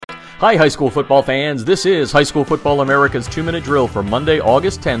Hi, high school football fans. This is High School Football America's 2-Minute Drill for Monday,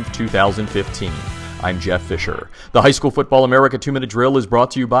 August 10th, 2015. I'm Jeff Fisher. The High School Football America 2-Minute Drill is brought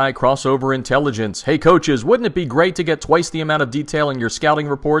to you by Crossover Intelligence. Hey coaches, wouldn't it be great to get twice the amount of detail in your scouting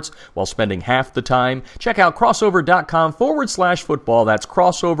reports while spending half the time? Check out crossover.com/football. That's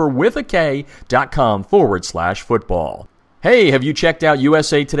crossover with a K.com/football. Hey, have you checked out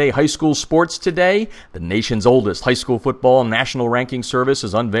USA Today High School Sports today? The nation's oldest high school football national ranking service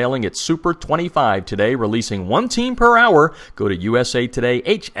is unveiling its Super 25 today, releasing one team per hour. Go to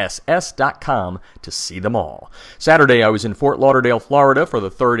usatodayhss.com to see them all. Saturday, I was in Fort Lauderdale, Florida for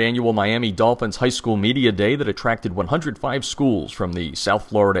the third annual Miami Dolphins High School Media Day that attracted 105 schools from the South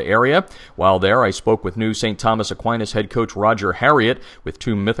Florida area. While there, I spoke with new St. Thomas Aquinas head coach Roger Harriet, with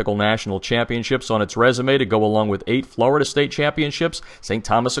 2 mythical national championships on its resume to go along with 8 Florida State championships. St.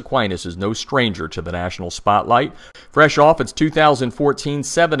 Thomas Aquinas is no stranger to the national spotlight. Fresh off its 2014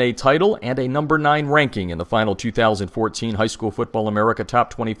 7A title and a number 9 ranking in the final 2014 High School Football America Top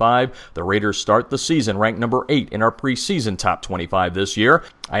 25, the Raiders start the season ranked number 8 in our preseason Top 25 this year.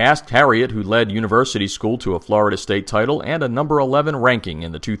 I asked Harriet, who led University School to a Florida State title and a number 11 ranking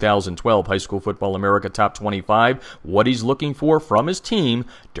in the 2012 High School Football America Top 25, what he's looking for from his team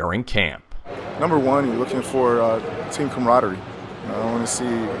during camp. Number one, you're looking for team camaraderie. I want to see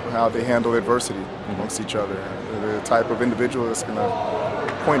how they handle adversity amongst each other. The type of individual that's going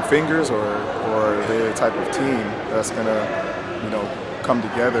to point fingers, or the type of team that's going to, come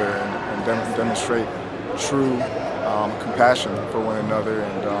together and demonstrate true compassion for one another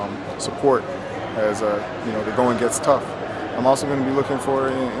and support as the going gets tough. I'm also going to be looking for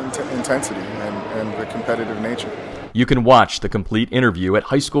intensity and the competitive nature. You can watch the complete interview at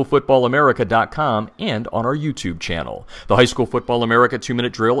highschoolfootballamerica.com and on our YouTube channel. The High School Football America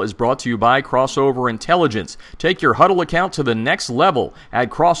 2-Minute Drill is brought to you by Crossover Intelligence. Take your huddle account to the next level.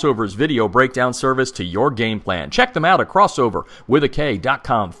 Add Crossover's video breakdown service to your game plan. Check them out at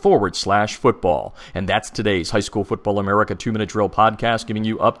crossover.com/football. And that's today's High School Football America 2-Minute Drill podcast, giving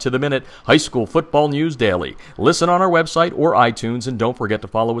you up-to-the-minute high school football news daily. Listen on our website or iTunes, and don't forget to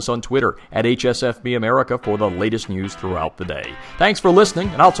follow us on Twitter at HSFB America for the latest news throughout the day. Thanks for listening,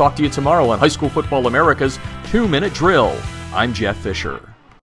 and I'll talk to you tomorrow on High School Football America's 2-Minute Drill. I'm Jeff Fisher.